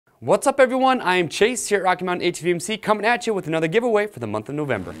What's up everyone, I am Chase here at Rocky Mountain ATVMC coming at you with another giveaway for the month of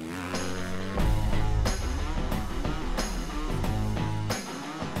November.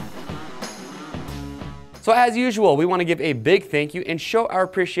 So as usual, we want to give a big thank you and show our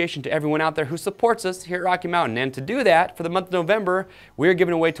appreciation to everyone out there who supports us here at Rocky Mountain. And to do that, for the month of November, we are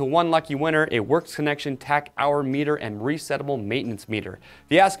giving away to one lucky winner a Works Connection Tach hour meter and resettable maintenance meter.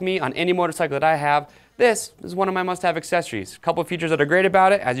 If you ask me, on any motorcycle that I have, this is one of my must-have accessories. A couple of features that are great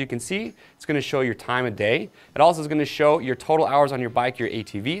about it, as you can see, it's going to show your time of day. It also is going to show your total hours on your bike, your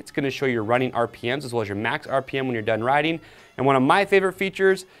ATV. It's going to show your running RPMs as well as your max RPM when you're done riding. And one of my favorite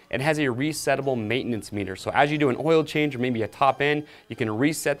features, it has a resettable maintenance meter. So as you do an oil change or maybe a top end, you can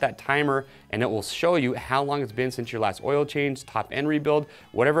reset that timer and it will show you how long it's been since your last oil change, top end rebuild,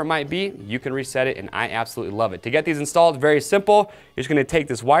 whatever it might be, you can reset it and I absolutely love it. To get these installed, very simple. You're just going to take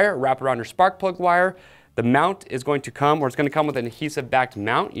this wire, wrap it around your spark plug wire. The mount is going to come, or it's going to come with an adhesive backed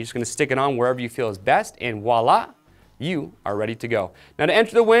mount. You're just going to stick it on wherever you feel is best and voila, you are ready to go. Now to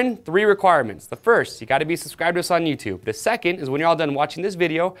enter the win, 3 requirements. The first, you got to be subscribed to us on YouTube. The second is when you're all done watching this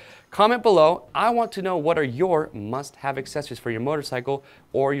video, comment below, I want to know what are your must-have accessories for your motorcycle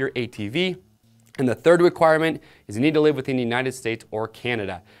or your ATV. And the third requirement is you need to live within the United States or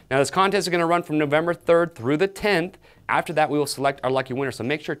Canada. Now this contest is going to run from November 3rd through the 10th. After that, we will select our lucky winner. So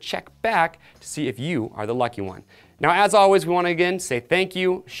make sure to check back to see if you are the lucky one. Now, as always, we want to again say thank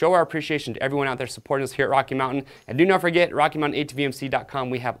you, show our appreciation to everyone out there supporting us here at Rocky Mountain. And do not forget, RockyMountainATVMC.com.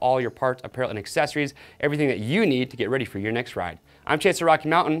 We have all your parts, apparel, and accessories, everything that you need to get ready for your next ride. I'm Chase at Rocky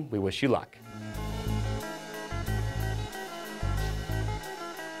Mountain. We wish you luck.